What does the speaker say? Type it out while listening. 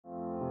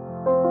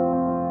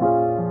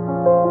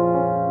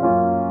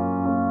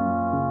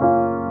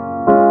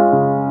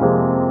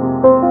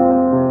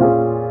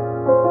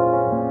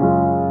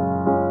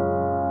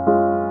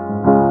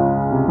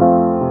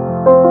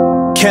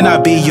Can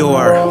I be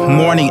your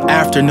morning,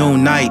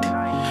 afternoon, night?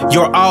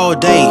 Your all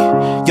day,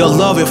 your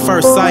love at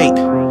first sight.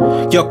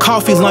 Your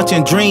coffee, lunch,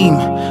 and dream.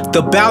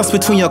 The balance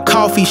between your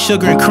coffee,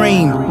 sugar, and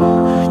cream.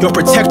 Your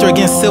protector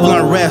against civil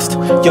unrest.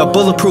 Your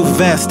bulletproof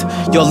vest.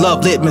 Your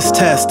love litmus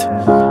test.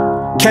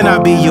 Can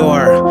I be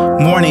your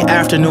morning,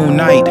 afternoon,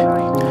 night?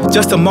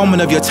 Just a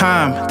moment of your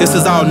time, this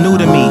is all new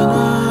to me.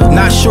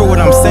 Not sure what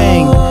I'm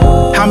saying.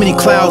 How many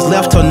clouds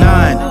left till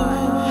 9?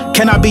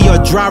 Can I be your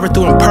driver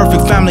through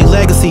imperfect family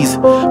legacies?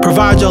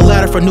 Provide your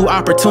ladder for new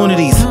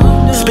opportunities.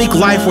 Speak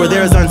life where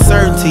there's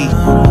uncertainty.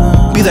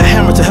 Be the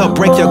hammer to help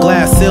break your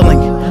glass ceiling.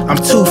 I'm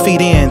 2 feet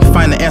in,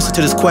 find the answer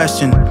to this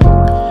question.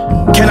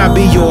 Can I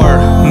be your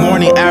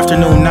morning,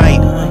 afternoon,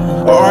 night?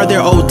 Or are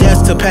there old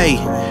debts to pay?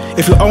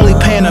 If you're only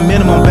paying a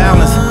minimum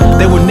balance,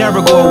 they will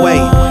never go away.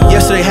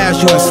 Yesterday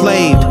has you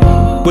enslaved.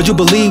 Would you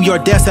believe your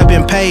debts have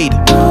been paid?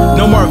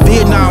 No more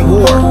Vietnam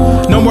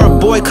War. No more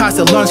boycotts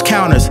at lunch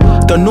counters.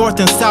 The North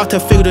and South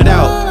have figured it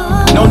out.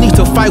 No need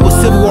to fight with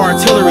Civil War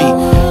artillery.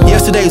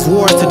 Yesterday's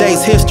war is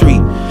today's history.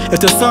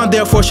 If the sun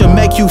therefore shall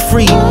make you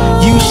free,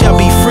 you shall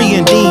be free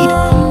indeed.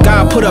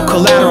 God put up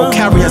collateral,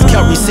 Calvary has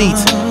kept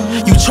receipts.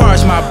 You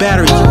charge my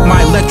battery,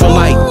 my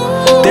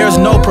electrolyte. There's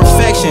no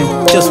perfection,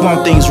 just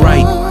want things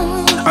right.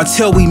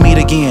 Until we meet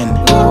again,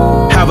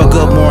 have a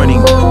good morning,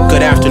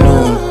 good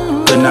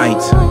afternoon, good night.